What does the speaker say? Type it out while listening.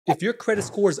If your credit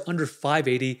score is under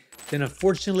 580, then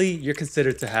unfortunately, you're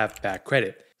considered to have bad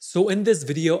credit. So in this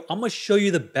video, I'm gonna show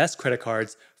you the best credit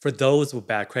cards for those with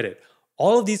bad credit.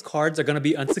 All of these cards are gonna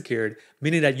be unsecured,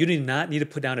 meaning that you do not need to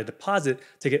put down a deposit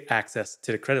to get access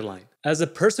to the credit line. As a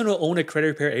person who owns a credit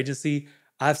repair agency,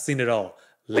 I've seen it all.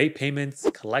 Late payments,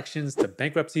 collections, to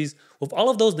bankruptcies. With all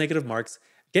of those negative marks,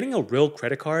 getting a real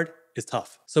credit card is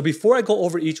tough. So before I go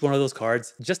over each one of those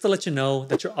cards, just to let you know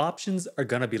that your options are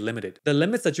gonna be limited. The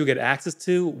limits that you get access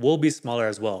to will be smaller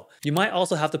as well. You might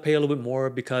also have to pay a little bit more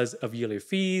because of yearly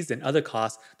fees and other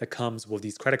costs that comes with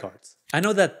these credit cards. I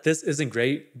know that this isn't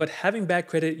great, but having bad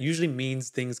credit usually means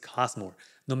things cost more,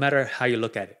 no matter how you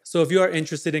look at it. So if you are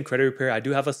interested in credit repair, I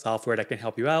do have a software that can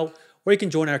help you out, or you can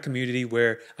join our community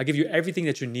where I give you everything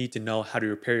that you need to know how to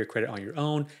repair your credit on your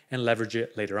own and leverage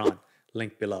it later on.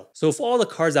 Link below. So for all the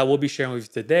cards I will be sharing with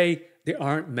you today, they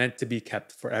aren't meant to be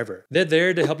kept forever. They're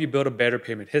there to help you build a better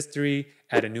payment history,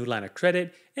 add a new line of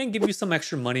credit, and give you some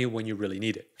extra money when you really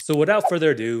need it. So without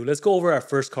further ado, let's go over our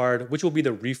first card, which will be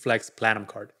the Reflex Platinum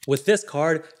card. With this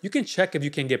card, you can check if you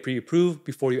can get pre-approved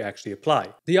before you actually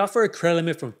apply. They offer a credit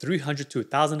limit from $300 to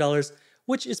 $1,000,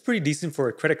 which is pretty decent for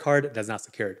a credit card that's not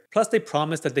secured. Plus, they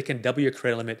promise that they can double your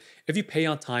credit limit if you pay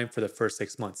on time for the first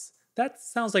 6 months. That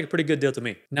sounds like a pretty good deal to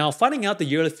me. Now, finding out the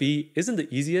yearly fee isn't the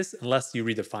easiest unless you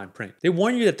read the fine print. They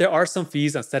warn you that there are some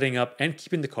fees on setting up and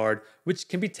keeping the card, which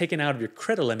can be taken out of your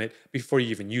credit limit before you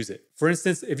even use it. For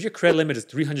instance, if your credit limit is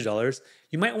 $300,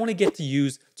 you might only get to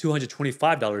use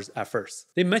 $225 at first.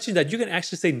 They mention that you can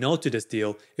actually say no to this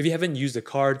deal if you haven't used the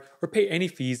card or pay any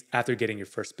fees after getting your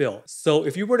first bill. So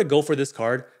if you were to go for this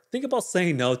card, think about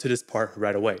saying no to this part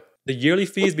right away. The yearly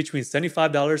fee is between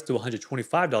 $75 to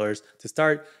 $125 to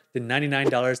start, then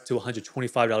 $99 to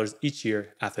 $125 each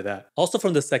year after that. Also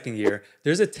from the second year,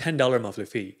 there's a $10 monthly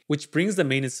fee, which brings the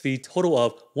maintenance fee total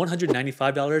of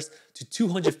 $195 to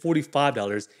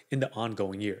 $245 in the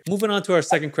ongoing year. Moving on to our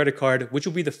second credit card, which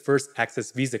will be the First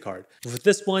Access Visa card. With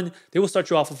this one, they will start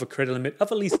you off with a credit limit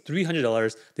of at least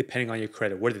 $300 depending on your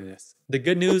credit worthiness. The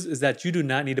good news is that you do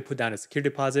not need to put down a security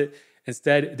deposit.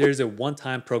 Instead, there is a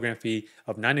one-time program fee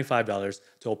of $95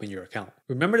 to open your account.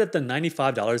 Remember that the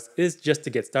 $95 is just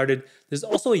to get started. There's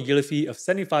also a yearly fee of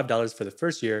 $75 for the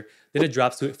first year, then it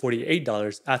drops to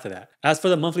 $48 after that. As for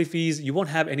the monthly fees, you won't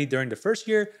have any during the first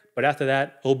year, but after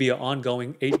that, it will be an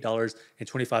ongoing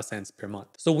 $8.25 per month.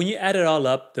 So when you add it all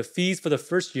up, the fees for the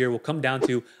first year will come down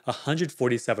to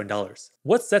 $147.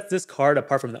 What sets this card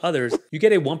apart from the others, you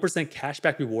get a 1%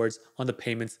 cashback rewards on the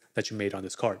payments that you made on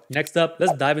this card. Next up,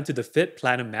 let's dive into the Fit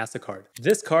Platinum MasterCard.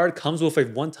 This card comes with a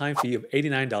one-time fee of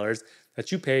 $89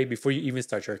 that you pay before you even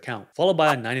start your account, followed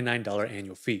by a $99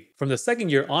 annual fee. From the second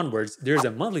year onwards, there is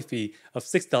a monthly fee of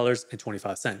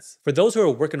 $6.25. For those who are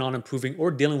working on improving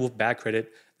or dealing with bad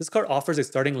credit, this card offers a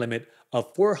starting limit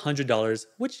of $400,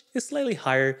 which is slightly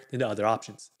higher than the other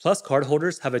options. Plus,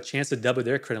 cardholders have a chance to double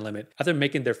their credit limit after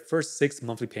making their first 6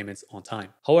 monthly payments on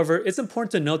time. However, it's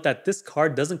important to note that this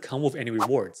card doesn't come with any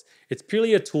rewards. It's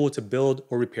purely a tool to build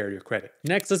or repair your credit.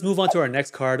 Next, let's move on to our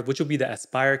next card, which will be the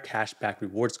Aspire Cashback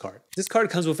Rewards card. This card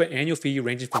comes with an annual fee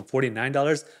ranging from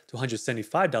 $49 to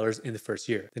 $175 in the first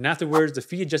year. Then afterwards, the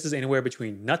fee adjusts anywhere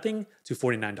between nothing to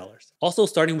 $49. Also,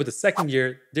 starting with the second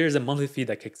year, there's a monthly fee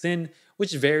that kicks in,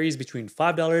 which varies between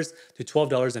 $5 to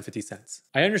 $12.50.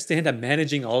 I understand that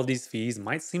managing all of these fees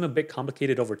might seem a bit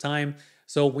complicated over time,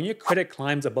 so when your credit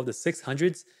climbs above the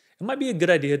 600s, it might be a good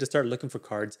idea to start looking for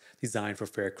cards designed for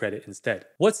fair credit instead.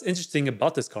 What's interesting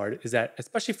about this card is that,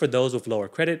 especially for those with lower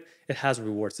credit, it has a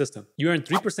reward system. You earn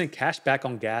 3% cash back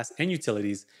on gas and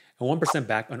utilities, and 1%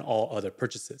 back on all other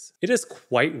purchases. It is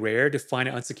quite rare to find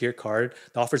an unsecured card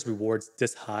that offers rewards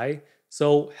this high,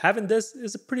 so having this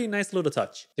is a pretty nice little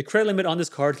touch. The credit limit on this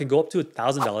card can go up to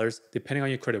 $1,000 depending on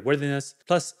your credit worthiness.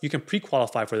 Plus, you can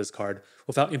pre-qualify for this card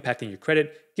without impacting your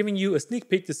credit, giving you a sneak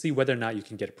peek to see whether or not you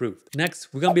can get approved.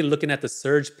 Next, we're going to be looking at the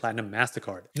Surge Platinum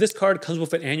MasterCard. This card comes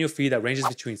with an annual fee that ranges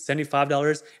between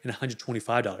 $75 and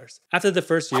 $125. After the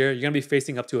first year, you're going to be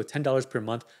facing up to $10 per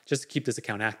month just to keep this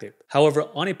account active. However,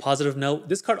 on a positive note,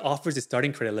 this card offers a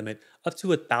starting credit limit up to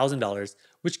 $1,000,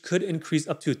 which could increase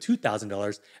up to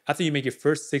 $2,000 after you make your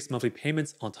first 6 monthly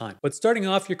payments on time. But starting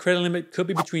off, your credit limit could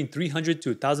be between $300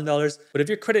 to $1,000, but if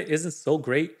your credit isn't so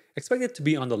great, expect it to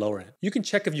be on the lower end. You can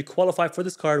check if you qualify for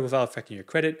this card without affecting your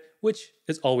credit which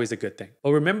is always a good thing.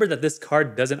 But remember that this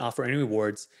card doesn't offer any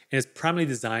rewards and is primarily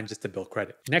designed just to build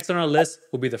credit. Next on our list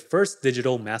will be the First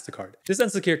Digital MasterCard. This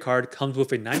unsecured card comes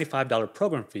with a $95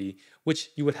 program fee,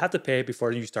 which you would have to pay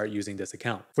before you start using this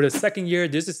account. For the second year,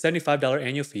 there's a $75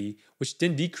 annual fee, which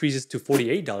then decreases to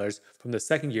 $48 from the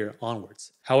second year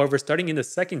onwards. However, starting in the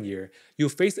second year, you'll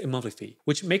face a monthly fee,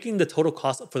 which making the total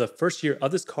cost for the first year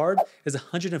of this card is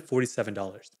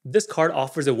 $147. This card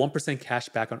offers a 1% cash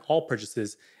back on all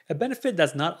purchases, a benefit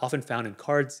that's not often found in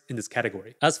cards in this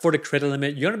category. As for the credit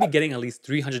limit, you're going to be getting at least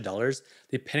 $300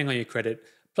 depending on your credit.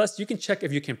 Plus, you can check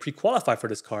if you can pre-qualify for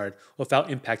this card without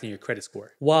impacting your credit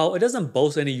score. While it doesn't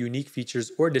boast any unique features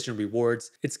or additional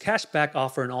rewards, its cashback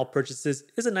offer on all purchases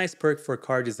is a nice perk for a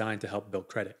card designed to help build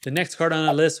credit. The next card on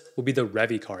our list will be the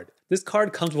Revvi Card. This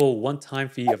card comes with a one-time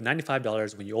fee of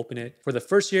 $95 when you open it. For the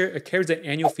first year, it carries an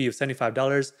annual fee of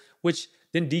 $75, which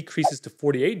then decreases to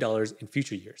 $48 in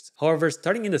future years. However,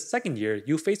 starting in the second year,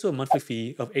 you'll face a monthly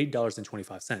fee of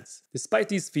 $8.25. Despite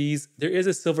these fees, there is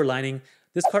a silver lining.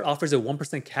 This card offers a 1%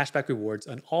 cashback rewards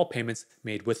on all payments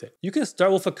made with it. You can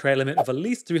start with a credit limit of at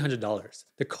least $300.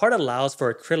 The card allows for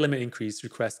a credit limit increase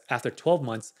request after 12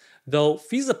 months, though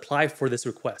fees apply for this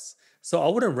request, so I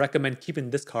wouldn't recommend keeping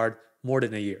this card more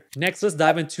than a year. Next, let's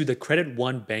dive into the Credit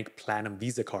One Bank Platinum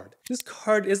Visa card. This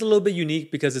card is a little bit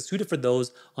unique because it's suited for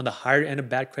those on the higher end of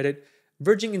bad credit,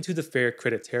 verging into the fair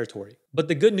credit territory. But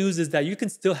the good news is that you can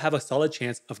still have a solid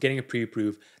chance of getting a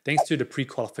pre-approved thanks to the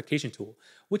pre-qualification tool,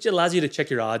 which allows you to check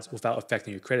your odds without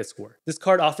affecting your credit score. This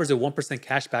card offers a 1%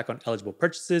 cashback on eligible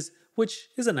purchases, which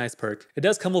is a nice perk. It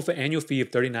does come with an annual fee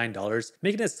of $39,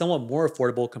 making it somewhat more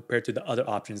affordable compared to the other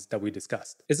options that we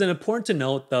discussed. It's important to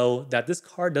note though that this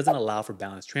card doesn't allow for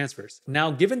balance transfers.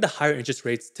 Now, given the higher interest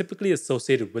rates typically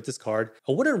associated with this card,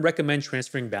 I wouldn't recommend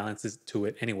transferring balances to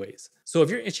it anyways. So if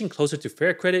you're inching closer to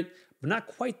fair credit, but not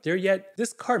quite there yet,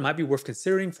 this card might be worth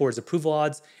considering for its approval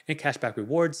odds and cashback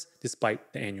rewards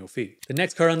despite the annual fee. The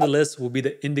next card on the list will be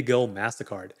the Indigo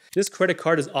MasterCard. This credit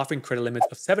card is offering credit limits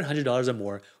of $700 or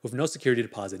more with no security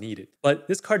deposit needed. But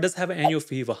this card does have an annual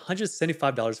fee of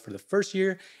 $175 for the first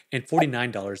year and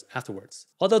 $49 afterwards.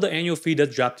 Although the annual fee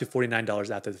does drop to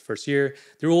 $49 after the first year,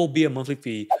 there will be a monthly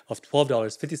fee of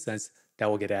 $12.50 that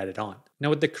will get added on.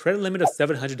 Now with the credit limit of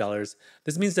 $700,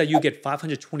 this means that you get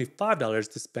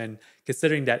 $525 to spend,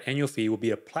 considering that annual fee will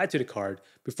be applied to the card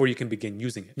before you can begin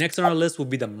using it. Next on our list will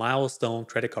be the Milestone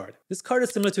credit card. This card is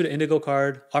similar to the Indigo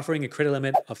card, offering a credit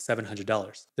limit of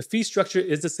 $700. The fee structure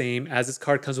is the same, as this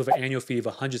card comes with an annual fee of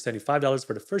 $175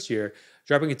 for the first year,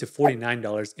 dropping it to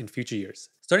 $49 in future years.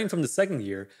 Starting from the second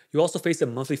year, you also face a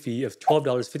monthly fee of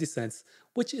 $12.50,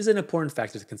 which is an important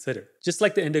factor to consider. Just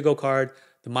like the Indigo card,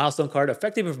 the Milestone card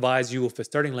effectively provides you with a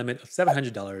starting limit of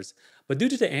 $700, but due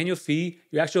to the annual fee,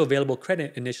 your actual available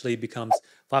credit initially becomes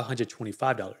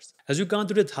 $525. As we've gone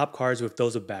through the top cards with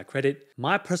those with bad credit,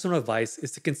 my personal advice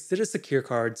is to consider secure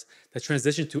cards that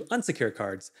transition to unsecured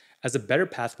cards as a better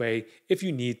pathway if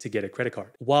you need to get a credit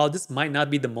card. While this might not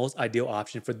be the most ideal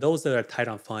option for those that are tight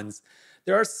on funds,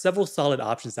 there are several solid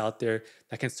options out there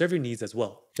that can serve your needs as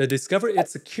well. The Discover It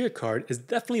Secure card is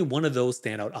definitely one of those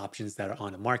standout options that are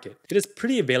on the market. It is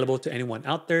pretty available to anyone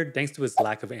out there thanks to its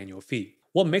lack of annual fee.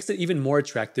 What makes it even more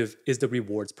attractive is the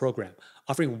rewards program,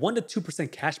 offering 1 to 2%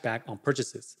 cashback on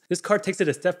purchases. This card takes it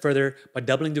a step further by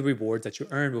doubling the rewards that you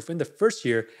earn within the first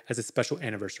year as a special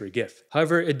anniversary gift.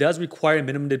 However, it does require a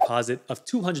minimum deposit of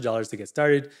 $200 to get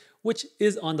started, which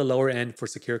is on the lower end for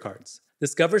secure cards.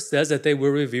 Discover says that they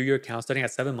will review your account starting at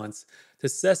 7 months to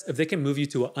assess if they can move you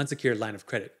to an unsecured line of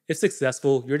credit. If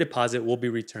successful, your deposit will be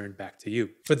returned back to you.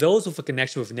 For those with a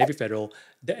connection with Navy Federal,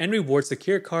 the N Rewards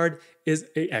Secure card is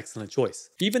an excellent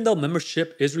choice. Even though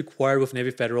membership is required with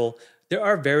Navy Federal, there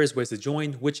are various ways to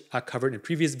join, which I covered in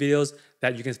previous videos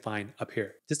that you can find up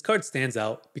here. This card stands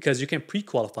out because you can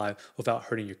pre-qualify without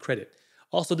hurting your credit.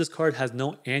 Also, this card has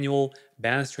no annual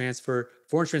balance transfer,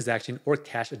 foreign transaction, or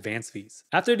cash advance fees.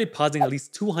 After depositing at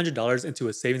least $200 into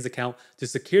a savings account to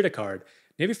secure the card,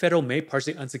 Navy Federal may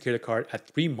partially unsecure the card at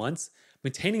 3 months,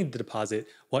 maintaining the deposit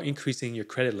while increasing your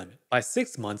credit limit. By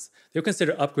 6 months, they'll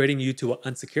consider upgrading you to an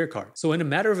unsecured card. So in a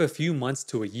matter of a few months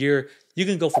to a year, you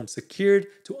can go from secured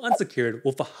to unsecured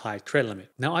with a high credit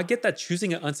limit. Now, I get that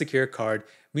choosing an unsecured card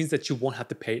means that you won't have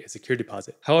to pay a security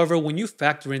deposit. However, when you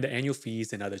factor in the annual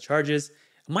fees and other charges,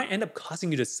 it might end up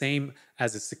costing you the same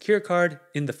as a secure card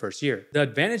in the first year. The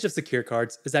advantage of secure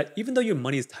cards is that even though your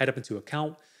money is tied up into an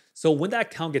account, so when that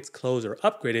account gets closed or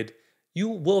upgraded, you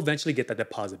will eventually get that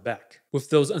deposit back. With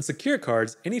those unsecured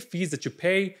cards, any fees that you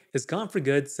pay is gone for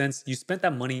good since you spent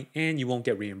that money and you won't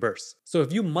get reimbursed. So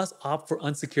if you must opt for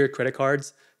unsecured credit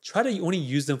cards, try to only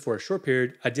use them for a short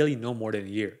period, ideally no more than a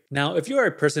year. Now, if you are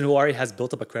a person who already has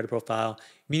built up a credit profile,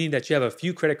 meaning that you have a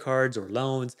few credit cards or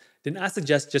loans, then I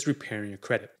suggest just repairing your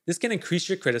credit. This can increase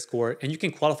your credit score and you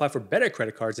can qualify for better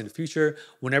credit cards in the future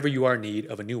whenever you are in need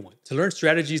of a new one. To learn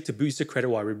strategies to boost your credit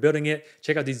while rebuilding it,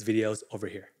 check out these videos over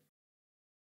here.